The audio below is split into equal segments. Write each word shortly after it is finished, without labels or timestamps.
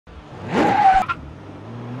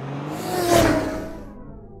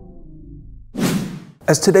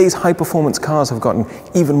As today's high-performance cars have gotten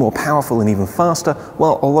even more powerful and even faster,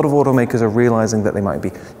 well, a lot of automakers are realizing that they might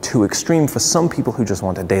be too extreme for some people who just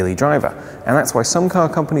want a daily driver. And that's why some car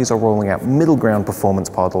companies are rolling out middle ground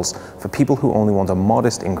performance models for people who only want a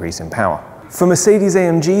modest increase in power. For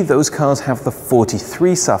Mercedes-AMG, those cars have the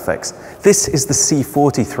 43 suffix. This is the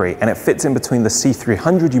C43, and it fits in between the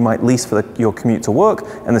C300 you might lease for your commute to work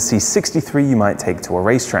and the C63 you might take to a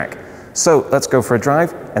racetrack. So let's go for a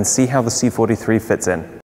drive and see how the C43 fits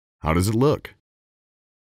in. How does it look?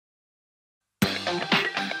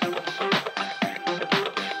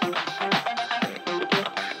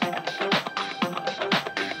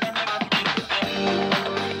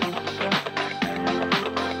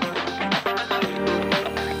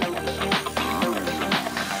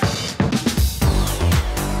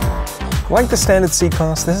 Like the standard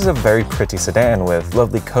C-Class, this is a very pretty sedan with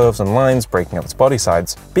lovely curves and lines breaking up its body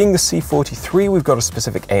sides. Being the C43, we've got a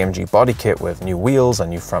specific AMG body kit with new wheels, a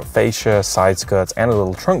new front fascia, side skirts, and a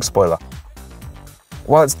little trunk spoiler.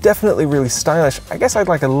 While it's definitely really stylish, I guess I'd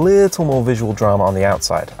like a little more visual drama on the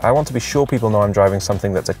outside. I want to be sure people know I'm driving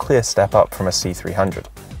something that's a clear step up from a C300.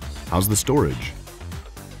 How's the storage?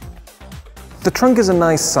 The trunk is a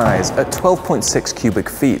nice size at 12.6 cubic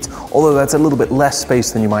feet, although that's a little bit less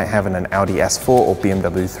space than you might have in an Audi S4 or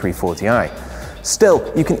BMW 340i.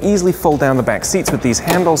 Still, you can easily fold down the back seats with these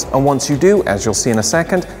handles, and once you do, as you'll see in a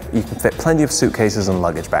second, you can fit plenty of suitcases and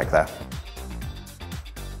luggage back there.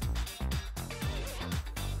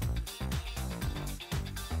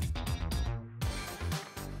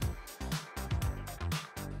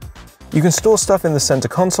 You can store stuff in the center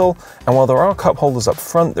console, and while there are cup holders up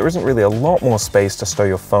front, there isn't really a lot more space to stow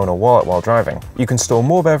your phone or wallet while driving. You can store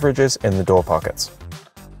more beverages in the door pockets.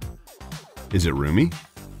 Is it roomy?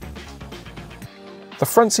 The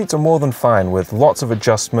front seats are more than fine, with lots of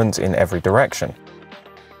adjustment in every direction.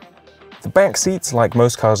 The back seats, like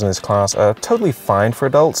most cars in this class, are totally fine for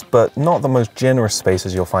adults, but not the most generous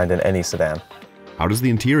spaces you'll find in any sedan. How does the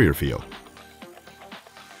interior feel?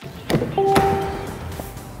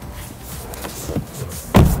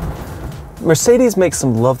 Mercedes makes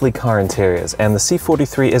some lovely car interiors, and the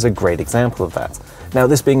C43 is a great example of that. Now,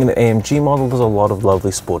 this being an AMG model, there's a lot of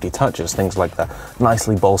lovely sporty touches, things like the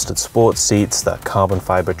nicely bolstered sports seats, the carbon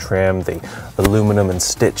fiber trim, the aluminum and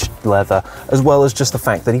stitched leather, as well as just the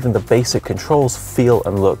fact that even the basic controls feel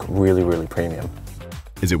and look really, really premium.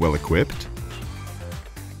 Is it well equipped?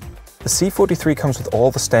 The C43 comes with all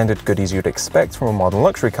the standard goodies you'd expect from a modern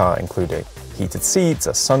luxury car, including heated seats,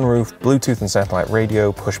 a sunroof, Bluetooth and satellite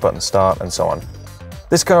radio, push-button start, and so on.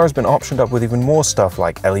 This car has been optioned up with even more stuff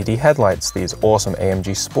like LED headlights, these awesome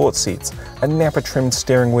AMG sports seats, a Napa-trimmed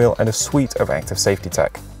steering wheel, and a suite of active safety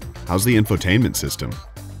tech. How's the infotainment system?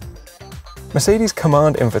 Mercedes'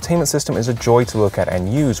 Command infotainment system is a joy to look at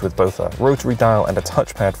and use, with both a rotary dial and a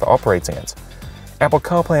touchpad for operating it. Apple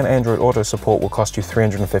CarPlay and Android Auto support will cost you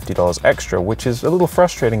 $350 extra, which is a little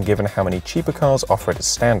frustrating given how many cheaper cars offer it as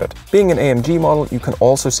standard. Being an AMG model, you can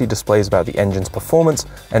also see displays about the engine's performance,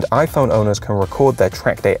 and iPhone owners can record their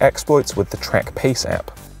track day exploits with the Track Pace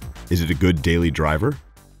app. Is it a good daily driver?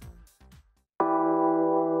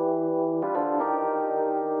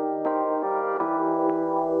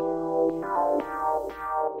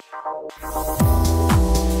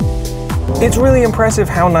 It's really impressive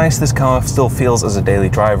how nice this car still feels as a daily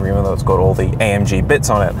driver, even though it's got all the AMG bits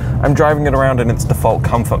on it. I'm driving it around in its default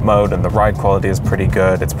comfort mode, and the ride quality is pretty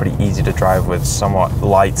good. It's pretty easy to drive with somewhat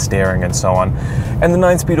light steering and so on. And the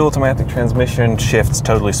 9-speed automatic transmission shifts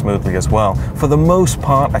totally smoothly as well. For the most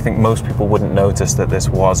part, I think most people wouldn't notice that this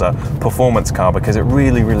was a performance car because it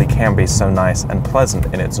really, really can be so nice and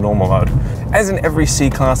pleasant in its normal mode. As in every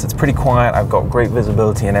C-Class, it's pretty quiet. I've got great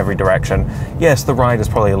visibility in every direction. Yes, the ride is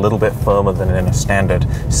probably a little bit firmer than in a standard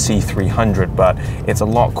C300, but it's a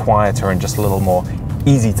lot quieter and just a little more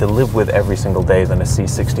easy to live with every single day than a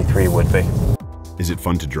C63 would be. Is it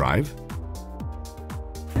fun to drive?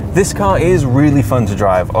 This car is really fun to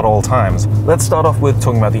drive at all times. Let's start off with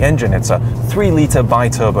talking about the engine. It's a 3-litre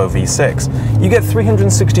bi-turbo V6. You get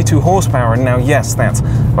 362 horsepower, and now yes, that's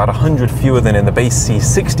about 100 fewer than in the base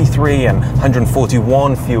C63 and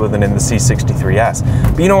 141 fewer than in the C63 S.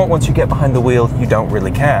 But you know what, once you get behind the wheel, you don't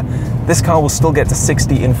really care. This car will still get to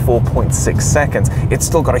 60 in 4.6 seconds. It's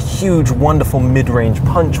still got a huge, wonderful mid-range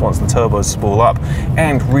punch once the turbos spool up,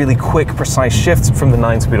 and really quick, precise shifts from the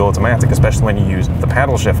 9-speed automatic, especially when you use the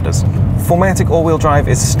paddle shifters. 4MATIC all-wheel drive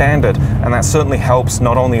is standard, and that certainly helps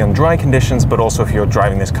not only on dry conditions, but also if you're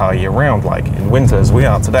driving this car year-round, like in winter as we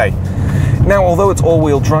are today. Now, although it's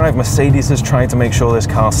all-wheel drive, Mercedes is trying to make sure this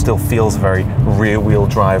car still feels very rear-wheel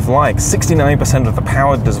drive-like. 69% of the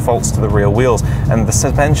power defaults to the rear wheels, and the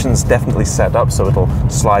suspension's definitely set up so it'll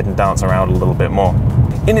slide and dance around a little bit more.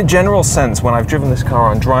 In a general sense, when I've driven this car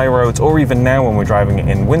on dry roads, or even now when we're driving it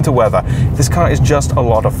in winter weather, this car is just a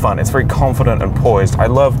lot of fun. It's very confident and poised. I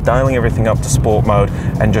love dialing everything up to sport mode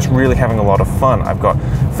and just really having a lot of fun. I've got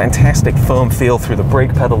fantastic firm feel through the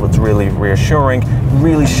brake pedal that's really reassuring,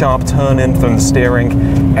 really sharp turn-in from the steering,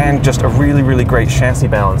 and just a really, really great chassis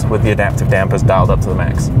balance with the adaptive dampers dialed up to the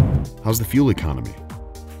max. How's the fuel economy?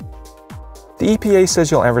 The EPA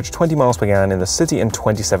says you'll average 20 miles per gallon in the city and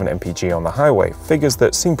 27 mpg on the highway, figures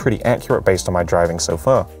that seem pretty accurate based on my driving so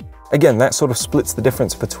far. Again, that sort of splits the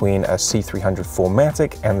difference between a C300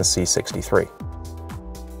 4MATIC and the C63.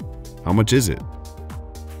 How much is it?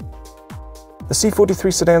 The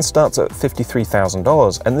C43 sedan starts at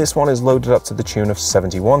 $53,000, and this one is loaded up to the tune of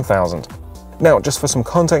 $71,000. Now, just for some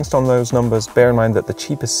context on those numbers, bear in mind that the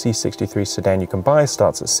cheapest C63 sedan you can buy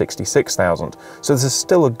starts at $66,000, so this is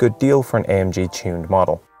still a good deal for an AMG-tuned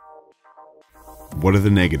model. What are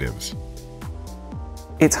the negatives?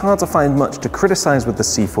 It's hard to find much to criticize with the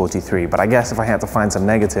C43, but I guess if I had to find some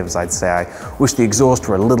negatives, I'd say I wish the exhaust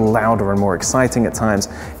were a little louder and more exciting at times,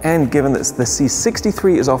 and given that the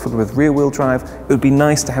C63 is offered with rear-wheel drive, it would be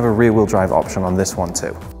nice to have a rear-wheel drive option on this one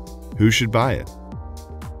too. Who should buy it?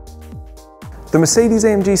 The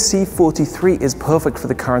Mercedes-AMG C43 is perfect for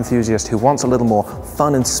the car enthusiast who wants a little more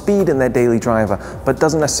fun and speed in their daily driver, but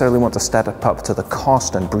doesn't necessarily want to step up to the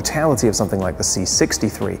cost and brutality of something like the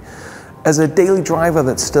C63. As a daily driver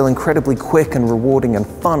that's still incredibly quick and rewarding and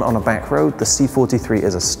fun on a back road, the C43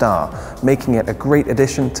 is a star, making it a great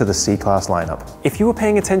addition to the C-Class lineup. If you were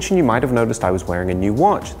paying attention, you might have noticed I was wearing a new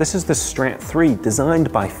watch. This is the Strat 3,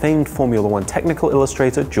 designed by famed Formula One technical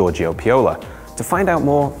illustrator Giorgio Piola. To find out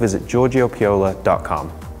more, visit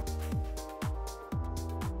giorgiopiola.com.